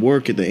at my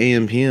work at the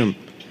AM PM.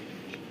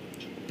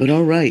 But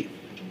alright,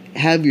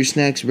 have your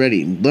snacks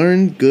ready.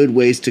 Learn good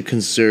ways to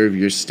conserve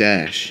your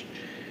stash.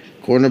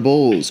 Corner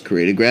bowls,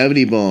 create a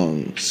gravity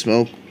bong,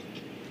 smoke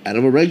out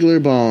of a regular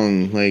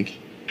bong. Like,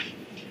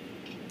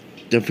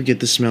 don't forget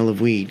the smell of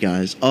weed,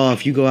 guys. Oh,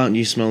 if you go out and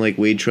you smell like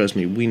weed, trust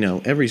me, we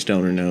know. Every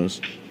stoner knows.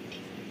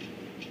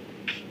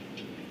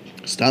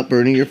 Stop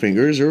burning your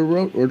fingers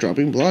or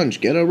dropping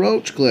plunge. Get a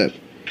roach clip.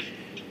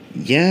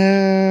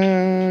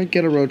 Yeah,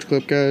 get a roach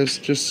clip, guys.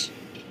 Just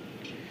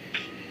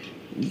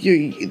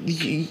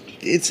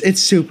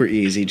it's super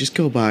easy. Just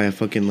go buy a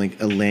fucking like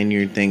a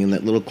lanyard thing and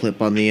that little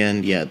clip on the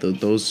end. Yeah,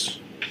 those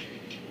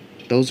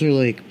are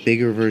like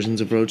bigger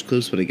versions of roach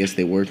clips, but I guess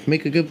they work.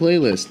 Make a good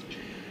playlist.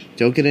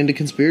 Don't get into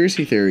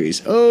conspiracy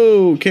theories.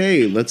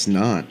 Okay, let's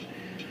not.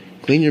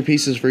 Clean your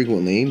pieces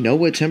frequently. Know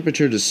what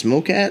temperature to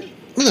smoke at?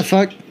 What the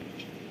fuck?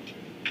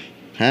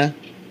 Huh?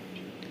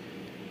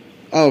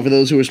 Oh, for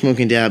those who are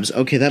smoking dabs.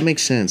 Okay, that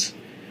makes sense.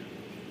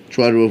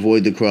 Try to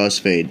avoid the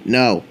crossfade.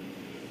 No.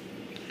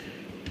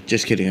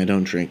 Just kidding, I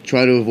don't drink.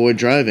 Try to avoid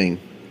driving.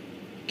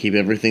 Keep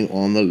everything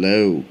on the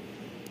low.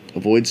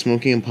 Avoid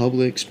smoking in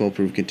public.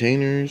 Smoke-proof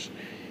containers.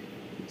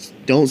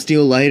 Don't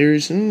steal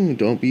lighters.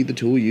 Don't be the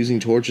tool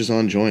using torches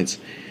on joints.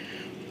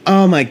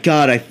 Oh my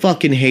god, I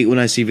fucking hate when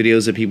I see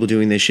videos of people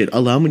doing this shit.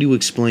 Allow me to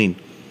explain.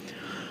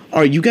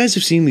 Alright, you guys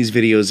have seen these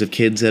videos of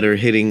kids that are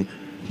hitting,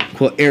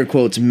 quote, air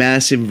quotes,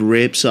 massive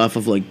rips off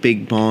of like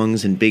big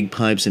bongs and big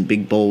pipes and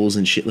big bowls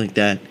and shit like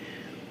that.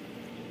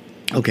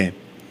 Okay.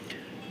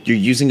 You're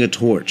using a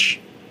torch.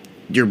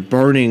 You're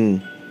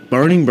burning,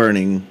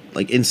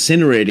 like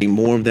incinerating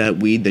more of that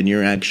weed than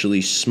you're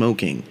actually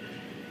smoking.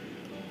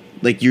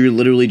 Like, you're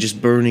literally just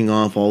burning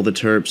off all the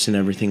terps and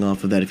everything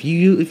off of that. If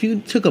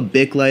you took a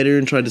Bic lighter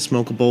and tried to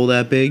smoke a bowl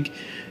that big,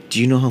 do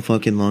you know how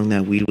fucking long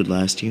that weed would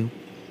last you?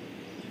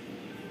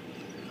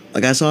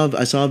 Like, I saw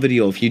a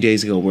video a few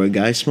days ago where a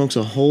guy smokes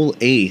a whole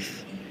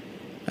eighth.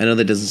 I know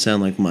that doesn't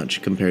sound like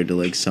much compared to,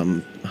 like,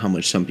 how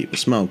much some people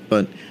smoke,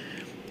 but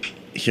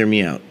hear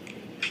me out.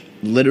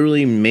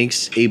 Literally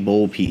makes a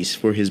bowl piece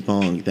for his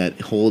bong that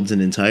holds an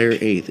entire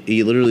eighth.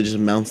 He literally just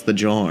mounts the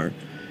jar,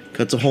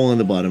 cuts a hole in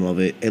the bottom of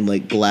it, and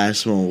like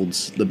glass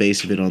molds the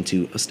base of it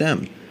onto a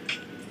stem.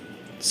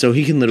 So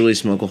he can literally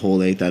smoke a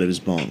whole eighth out of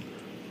his bong.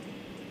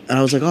 And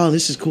I was like, oh,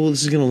 this is cool.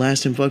 This is going to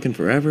last him fucking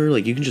forever.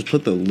 Like, you can just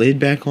put the lid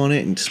back on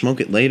it and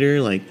smoke it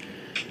later. Like,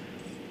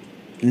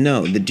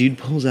 no, the dude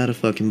pulls out a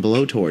fucking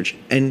blowtorch.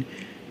 And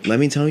let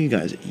me tell you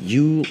guys,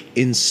 you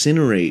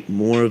incinerate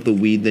more of the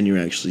weed than you're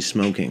actually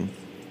smoking.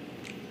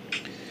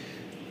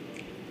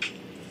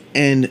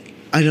 And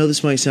I know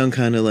this might sound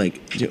kind of like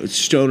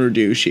stoner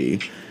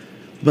douchey,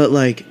 but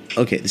like,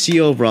 okay, the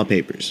CEO of Raw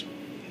Papers,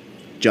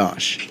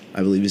 Josh,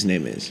 I believe his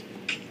name is.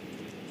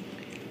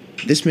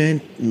 This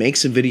man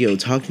makes a video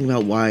talking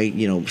about why,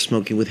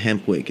 smoking with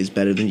hemp wick is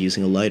better than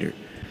using a lighter.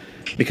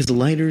 Because the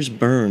lighters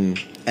burn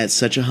at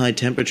such a high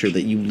temperature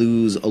that you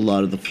lose a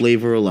lot of the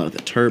flavor, a lot of the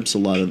terps, a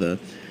lot of the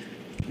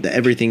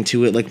everything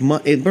to it. Like,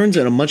 it burns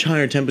at a much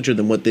higher temperature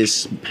than what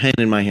this pen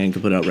in my hand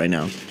could put out right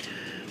now.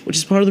 Which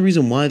is part of the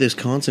reason why this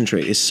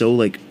concentrate is so,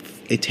 like,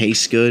 it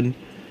tastes good,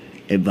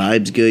 it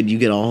vibes good, you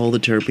get all the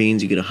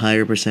terpenes, you get a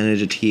higher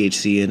percentage of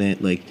THC in it,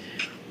 like,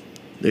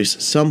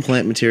 there's some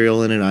plant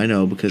material in it, I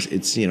know, because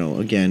it's,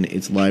 again,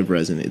 it's live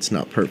resin, it's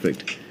not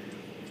perfect.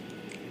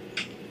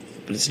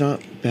 But it's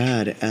not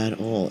bad at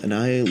all, and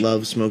I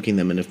love smoking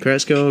them, and if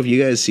Cresco, if you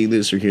guys see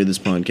this or hear this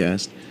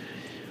podcast,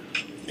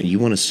 and you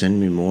want to send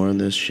me more of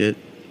this shit,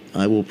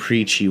 I will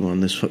preach you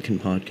on this fucking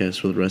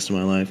podcast for the rest of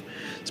my life.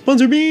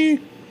 Sponsor me!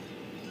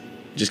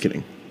 Just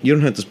kidding. You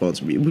don't have to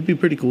sponsor me. It would be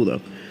pretty cool,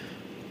 though.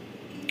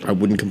 I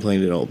wouldn't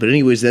complain at all. But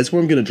anyways, that's where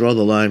I'm going to draw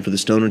the line for the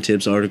Stoner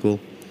Tips article.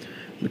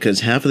 Because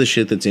half of the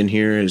shit that's in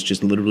here is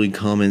just literally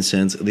common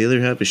sense. The other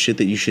half is shit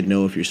that you should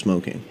know if you're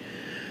smoking.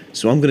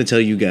 So I'm going to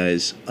tell you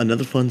guys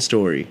another fun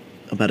story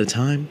about a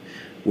time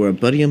where a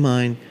buddy of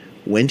mine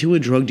went to a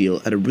drug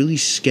deal at a really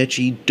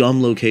sketchy,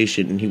 dumb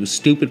location, and he was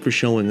stupid for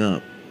showing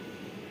up.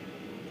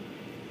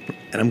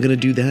 And I'm going to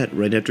do that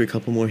right after a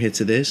couple more hits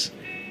of this.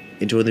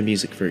 Enjoy the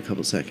music for a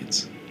couple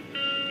seconds.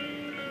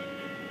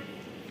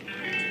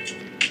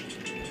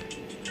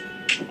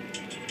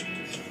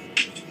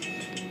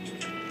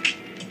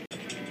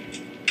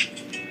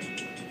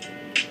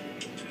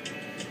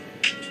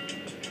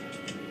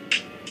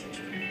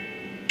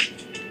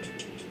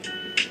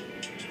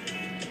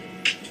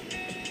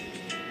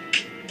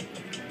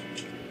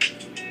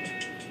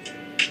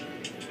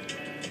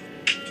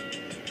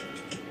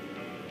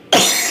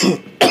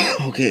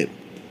 Okay.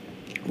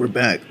 We're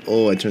back.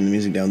 Oh, I turned the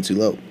music down too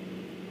low.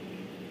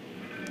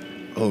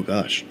 Oh,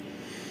 gosh.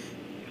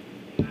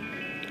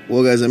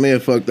 Well, guys, I may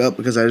have fucked up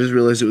because I just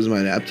realized it was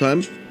my nap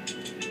time.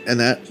 And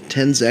that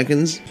 10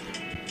 seconds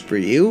for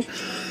you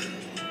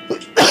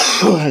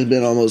has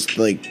been almost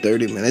like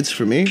 30 minutes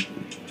for me.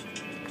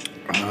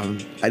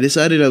 I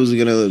decided I was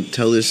gonna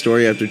tell this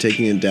story after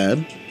taking a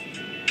dab,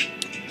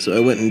 so I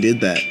went and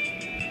did that.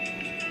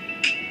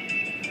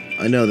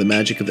 I know, the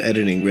magic of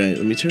editing, right?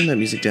 Let me turn that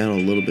music down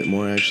a little bit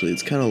more, actually.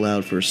 It's kind of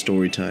loud for a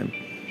story time.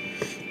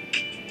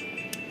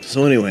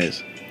 So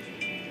anyways,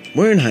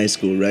 we're in high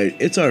school, right?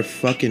 It's our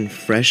fucking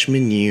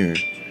freshman year.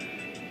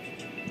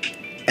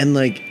 And,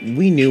 like,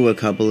 we knew a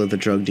couple of the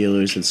drug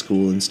dealers at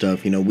school and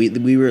stuff. You know,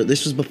 we were,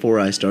 this was before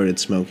I started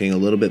smoking, a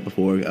little bit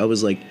before. I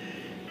was, like,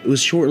 it was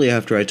shortly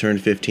after I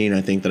turned 15,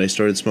 I think, that I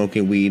started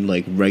smoking weed,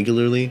 like,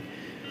 regularly.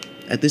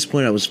 At this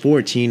point, I was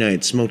 14. I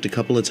had smoked a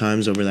couple of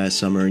times over that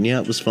summer, and yeah,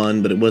 it was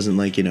fun, but it wasn't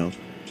like, you know,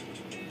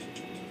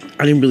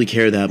 I didn't really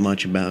care that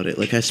much about it.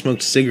 Like, I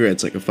smoked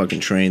cigarettes like a fucking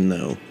train,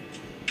 though.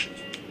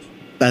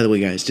 By the way,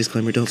 guys,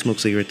 disclaimer, don't smoke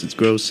cigarettes. It's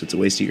gross. It's a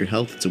waste of your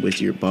health. It's a waste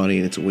of your body,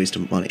 and it's a waste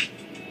of money.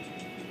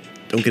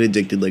 Don't get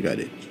addicted like I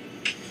did.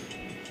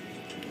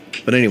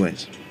 But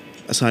anyways,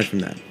 aside from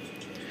that.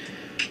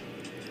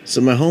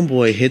 So my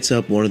homeboy hits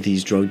up one of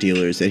these drug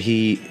dealers that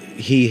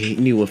he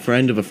knew a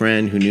friend of a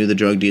friend who knew the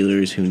drug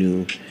dealers, who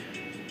knew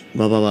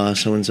blah, blah, blah,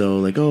 so-and-so.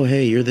 Like, oh,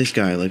 hey, you're this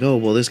guy. Like, oh,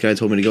 well, this guy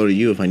told me to go to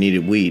you if I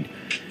needed weed.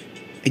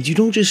 And you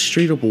don't just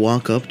straight up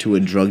walk up to a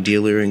drug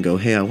dealer and go,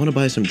 hey, I want to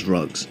buy some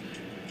drugs.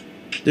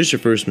 There's your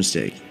first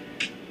mistake.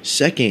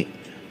 Second,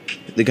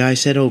 the guy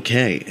said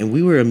okay. And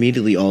we were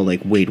immediately all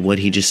like, wait, what?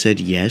 He just said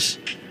yes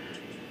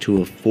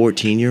to a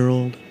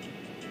 14-year-old?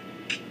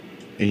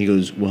 And he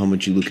goes, well, how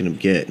much you looking to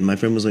get? And my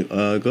friend was like,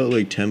 I got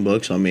like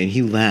 $10 on me. And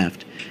he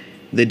laughed.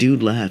 The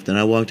dude laughed. And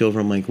I walked over.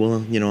 I'm like,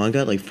 well, you know, I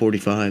got like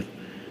 45.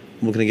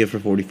 What can I get for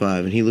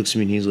 45? And he looks at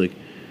me and he's like,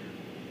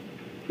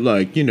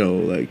 you know,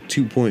 like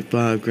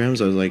 2.5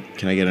 grams. I was like,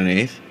 can I get an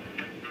eighth?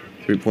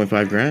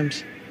 3.5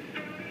 grams?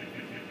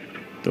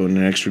 Throw in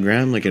an extra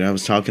gram. Like, and I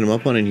was talking him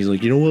up on it. And he's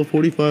like, you know what?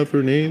 45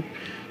 for an eighth?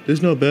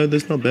 That's not bad.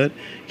 That's not bad.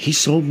 He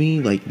sold me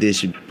like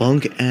this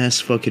bunk ass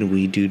fucking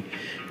weed, dude.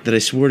 That I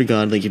swear to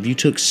God, like, if you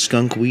took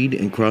skunk weed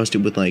and crossed it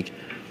with, like,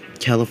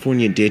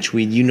 California ditch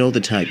weed, you know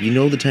the type. You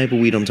know the type of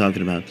weed I'm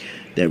talking about.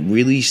 That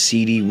really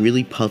seedy,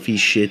 really puffy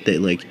shit that,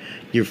 like,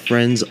 your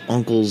friend's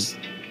uncle's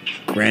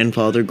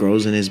grandfather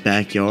grows in his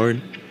backyard.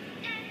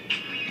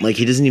 Like,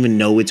 he doesn't even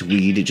know it's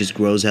weed. It just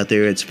grows out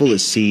there. It's full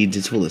of seeds.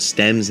 It's full of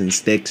stems and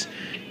sticks.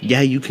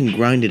 Yeah, you can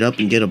grind it up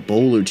and get a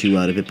bowl or two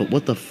out of it, but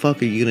what the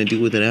fuck are you gonna do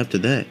with it after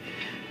that?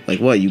 Like,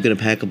 what? You gonna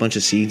pack a bunch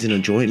of seeds in a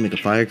joint and make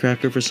a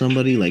firecracker for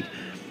somebody? Like,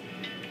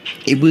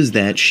 it was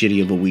that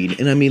shitty of a weed.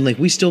 And I mean, like,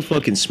 we still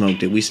fucking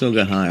smoked it. We still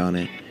got high on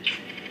it.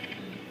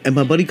 And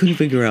my buddy couldn't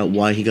figure out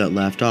why he got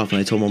laughed off.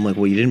 And I told him, I'm like,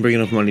 well, you didn't bring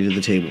enough money to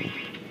the table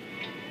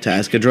to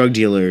ask a drug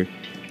dealer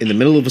in the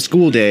middle of a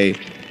school day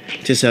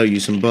to sell you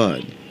some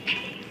bud.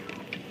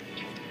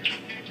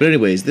 But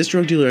anyways, this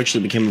drug dealer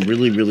actually became a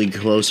really, really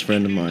close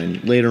friend of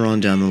mine later on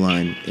down the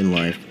line in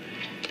life.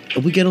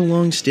 And we get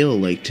along still,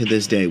 like, to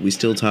this day. We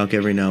still talk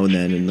every now and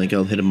then, and, like,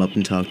 I'll hit him up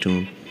and talk to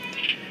him.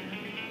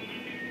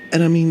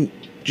 And I mean,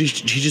 he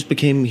just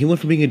became, he went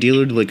from being a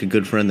dealer to, like, a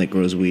good friend that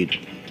grows weed.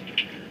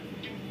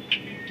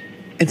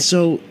 And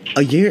so,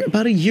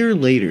 about a year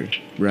later,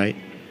 right,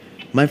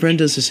 my friend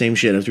does the same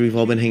shit. After we've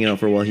all been hanging out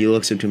for a while, he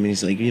looks up to me and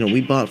he's like, you know,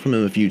 we bought from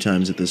him a few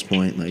times at this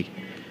point, like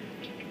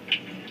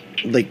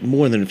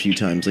more than a few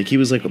times. Like, he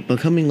was, like,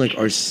 becoming, like,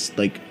 our,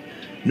 like,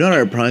 not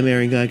our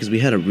primary guy, because we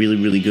had a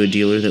really, really good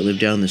dealer that lived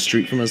down the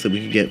street from us that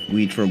we could get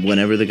weed from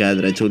whenever, the guy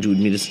that I told you would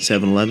meet us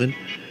at 7-Eleven.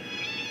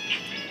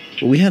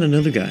 But we had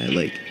another guy,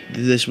 like,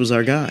 this was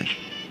our guy.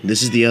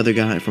 This is the other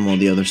guy from all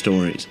the other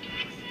stories.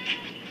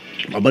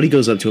 My buddy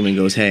goes up to him and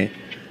goes, hey,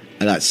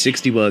 I got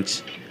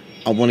 $60.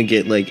 I want to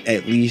get, like,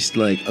 at least,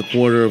 like, a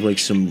quarter of, like,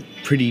 some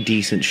pretty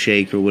decent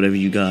shake or whatever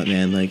you got,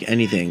 man. Like,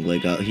 anything.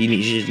 Like,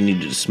 he just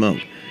needed to smoke.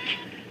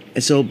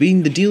 And so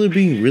the dealer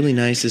being really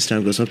nice this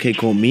time goes, okay,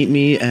 cool, meet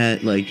me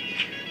at, like,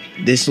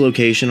 this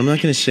location. I'm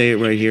not going to say it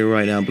right here,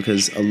 right now,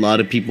 because a lot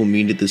of people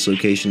meet at this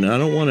location. And I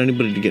don't want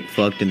anybody to get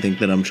fucked and think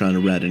that I'm trying to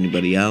rat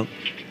anybody out.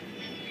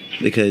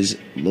 Because,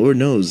 Lord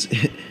knows,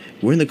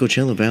 we're in the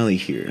Coachella Valley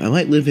here. I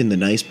might live in the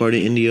nice part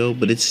of Indio,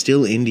 but it's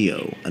still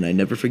Indio, and I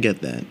never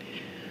forget that.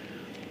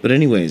 But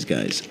anyways,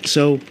 guys,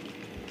 so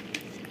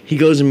he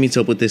goes and meets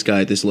up with this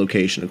guy at this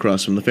location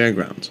across from the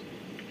fairgrounds.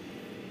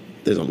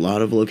 There's a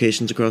lot of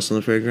locations across from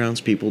the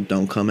fairgrounds. People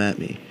don't come at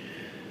me.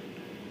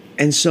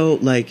 And so,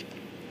 like,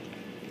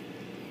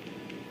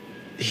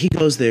 he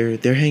goes there,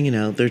 they're hanging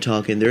out, they're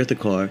talking, they're at the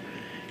car,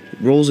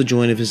 rolls a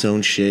joint of his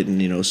own shit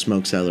and, you know,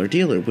 smokes out our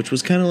dealer, which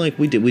was kind of like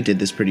we did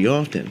this pretty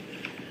often.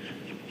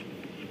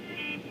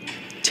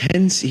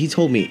 He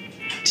told me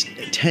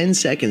 10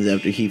 seconds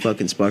after he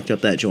fucking sparked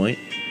up that joint,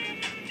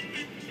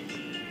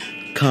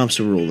 cops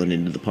were rolling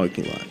into the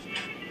parking lot.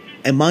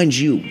 And mind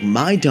you,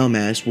 my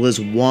dumbass was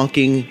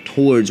walking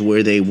towards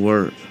where they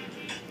were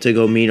to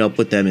go meet up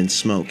with them and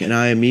smoke. And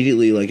I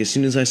immediately, like, as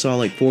soon as I saw,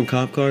 like, 4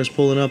 cop cars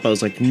pulling up, I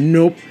was like,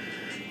 nope.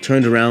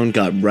 Turned around,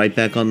 got right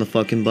back on the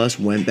fucking bus,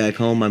 went back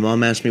home. My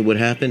mom asked me what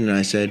happened, and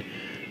I said,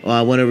 well,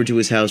 I went over to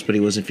his house, but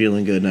he wasn't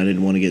feeling good, and I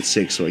didn't want to get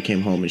sick, so I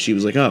came home. And she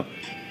was like, oh,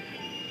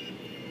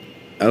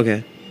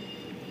 Okay.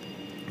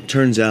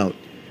 Turns out,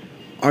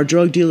 our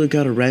drug dealer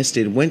got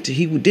arrested. I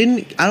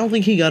don't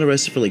think he got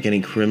arrested for like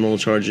any criminal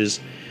charges.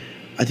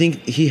 I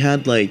think he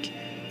had like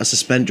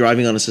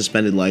driving on a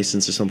suspended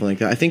license or something like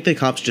that. I think the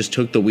cops just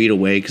took the weed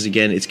away because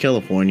again, it's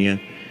California.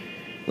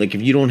 Like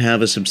if you don't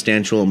have a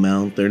substantial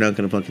amount, they're not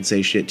gonna fucking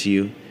say shit to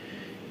you.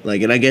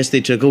 Like, and I guess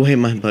they took away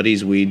my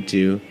buddy's weed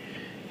too.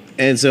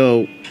 And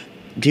so,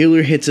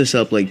 dealer hits us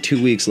up like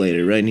 2 weeks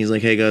later, right? And he's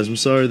like, "Hey guys, I'm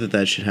sorry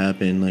that should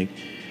happen. Like,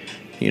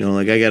 you know,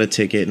 like I got a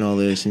ticket and all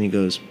this." And he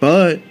goes,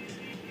 "But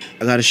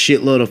I got a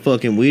shitload of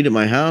fucking weed at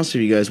my house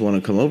if you guys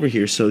want to come over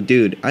here." So,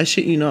 dude, I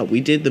shit you not,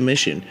 we did the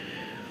mission.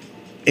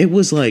 It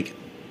was like,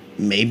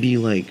 maybe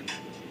like,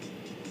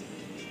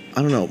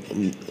 I don't know,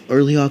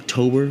 early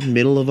October,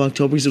 middle of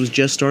October, because it was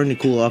just starting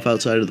to cool off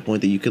outside to the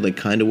point that you could like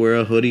kind of wear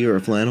a hoodie or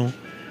a flannel.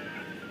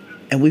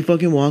 And we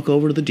fucking walk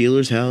over to the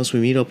dealer's house, we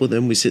meet up with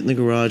him, we sit in the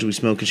garage, we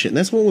smoke and shit. And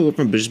that's when we went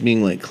from just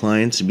being like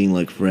clients to being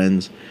like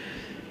friends.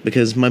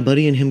 Because my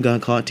buddy and him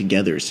got caught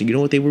together. So you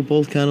know what, they were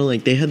both kind of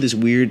like, they had this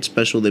weird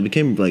special, they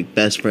became like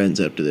best friends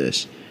after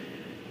this.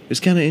 It was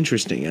kind of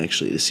interesting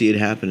actually to see it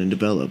happen and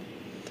develop.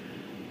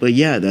 But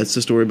yeah, that's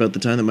the story about the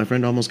time that my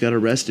friend almost got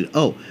arrested.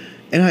 Oh,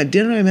 and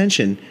didn't I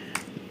mention,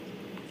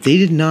 they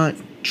did not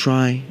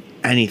try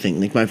anything.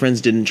 Like my friends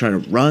didn't try to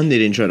run, they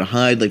didn't try to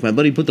hide. Like my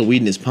buddy put the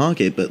weed in his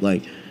pocket, but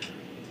like,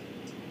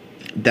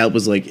 that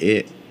was like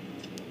it.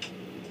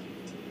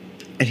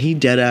 And he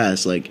dead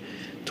ass like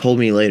told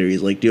me later,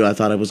 he's like, "Dude, I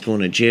thought I was going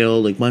to jail.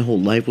 Like my whole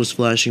life was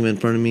flashing in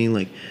front of me.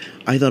 Like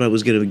I thought I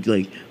was gonna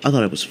I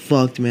thought I was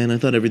fucked, man. I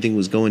thought everything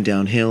was going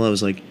downhill." I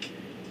was like,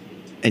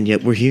 and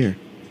yet we're here.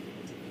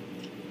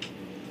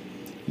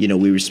 You know,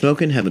 we were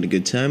smoking, having a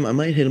good time. I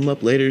might hit him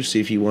up later,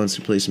 see if he wants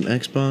to play some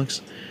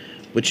Xbox.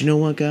 But you know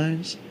what,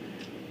 guys?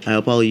 I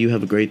hope all of you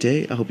have a great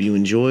day. I hope you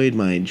enjoyed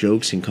my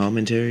jokes and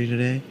commentary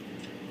today.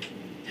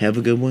 Have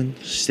a good one.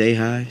 Stay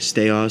high.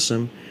 Stay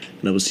awesome.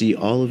 And I will see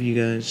all of you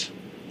guys.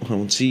 Well, I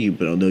won't see you,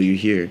 but I'll know you're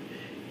here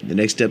in the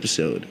next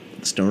episode of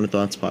the Stoner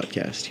Thoughts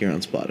Podcast here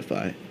on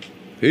Spotify.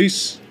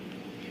 Peace.